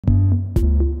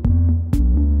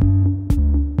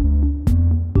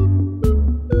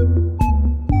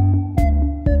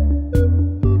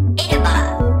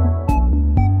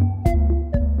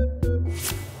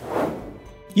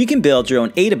You can build your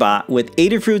own Adabot with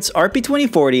Adafruit's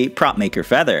RP2040 PropMaker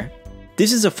Feather.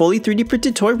 This is a fully 3D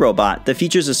printed toy robot that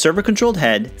features a servo-controlled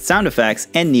head, sound effects,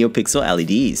 and NeoPixel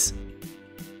LEDs.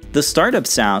 The startup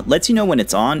sound lets you know when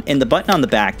it's on, and the button on the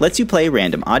back lets you play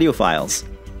random audio files.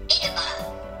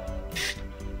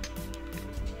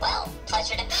 Well,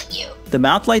 pleasure to meet you. The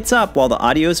mouth lights up while the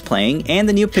audio is playing, and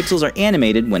the NeoPixels are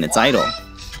animated when it's idle.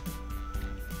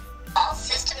 All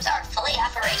systems are fully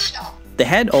operational. The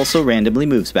head also randomly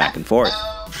moves back and forth.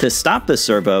 To stop the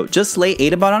servo, just lay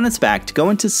Adabot on its back to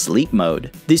go into sleep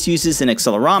mode. This uses an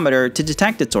accelerometer to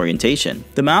detect its orientation.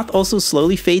 The mouth also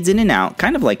slowly fades in and out,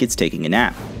 kind of like it's taking a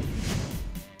nap.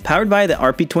 Powered by the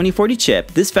RP2040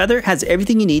 chip, this feather has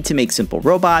everything you need to make simple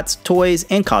robots, toys,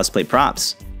 and cosplay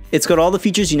props. It's got all the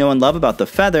features you know and love about the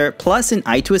feather, plus an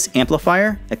iTwist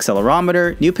amplifier,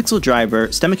 accelerometer, NeoPixel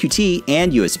driver, STEM QT,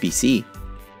 and USB-C.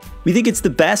 We think it's the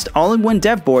best all-in-one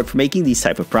dev board for making these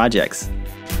type of projects.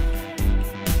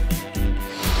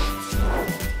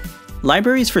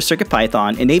 Libraries for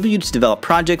CircuitPython enable you to develop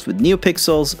projects with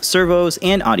NeoPixels, servos,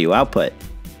 and audio output.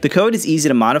 The code is easy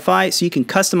to modify, so you can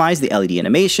customize the LED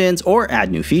animations or add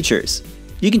new features.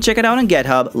 You can check it out on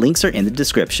GitHub, links are in the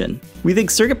description. We think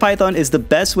CircuitPython is the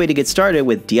best way to get started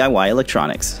with DIY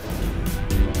electronics.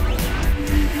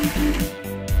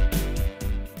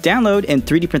 Download and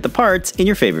 3D print the parts in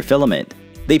your favorite filament.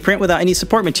 They print without any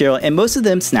support material, and most of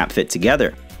them snap fit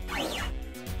together.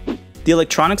 The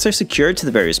electronics are secured to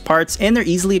the various parts, and they're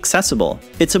easily accessible.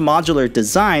 It's a modular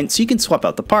design, so you can swap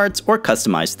out the parts or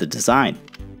customize the design.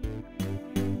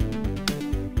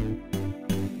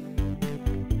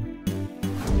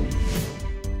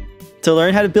 To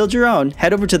learn how to build your own,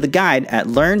 head over to the guide at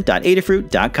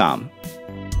learn.adafruit.com.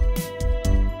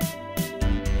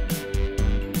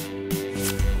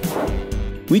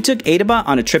 We took Adabot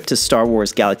on a trip to Star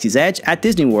Wars Galaxy's Edge at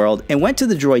Disney World and went to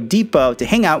the Droid Depot to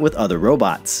hang out with other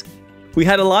robots. We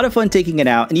had a lot of fun taking it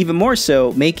out, and even more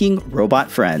so, making robot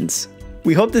friends.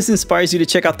 We hope this inspires you to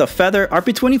check out the Feather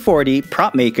RP2040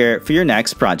 PropMaker for your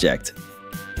next project.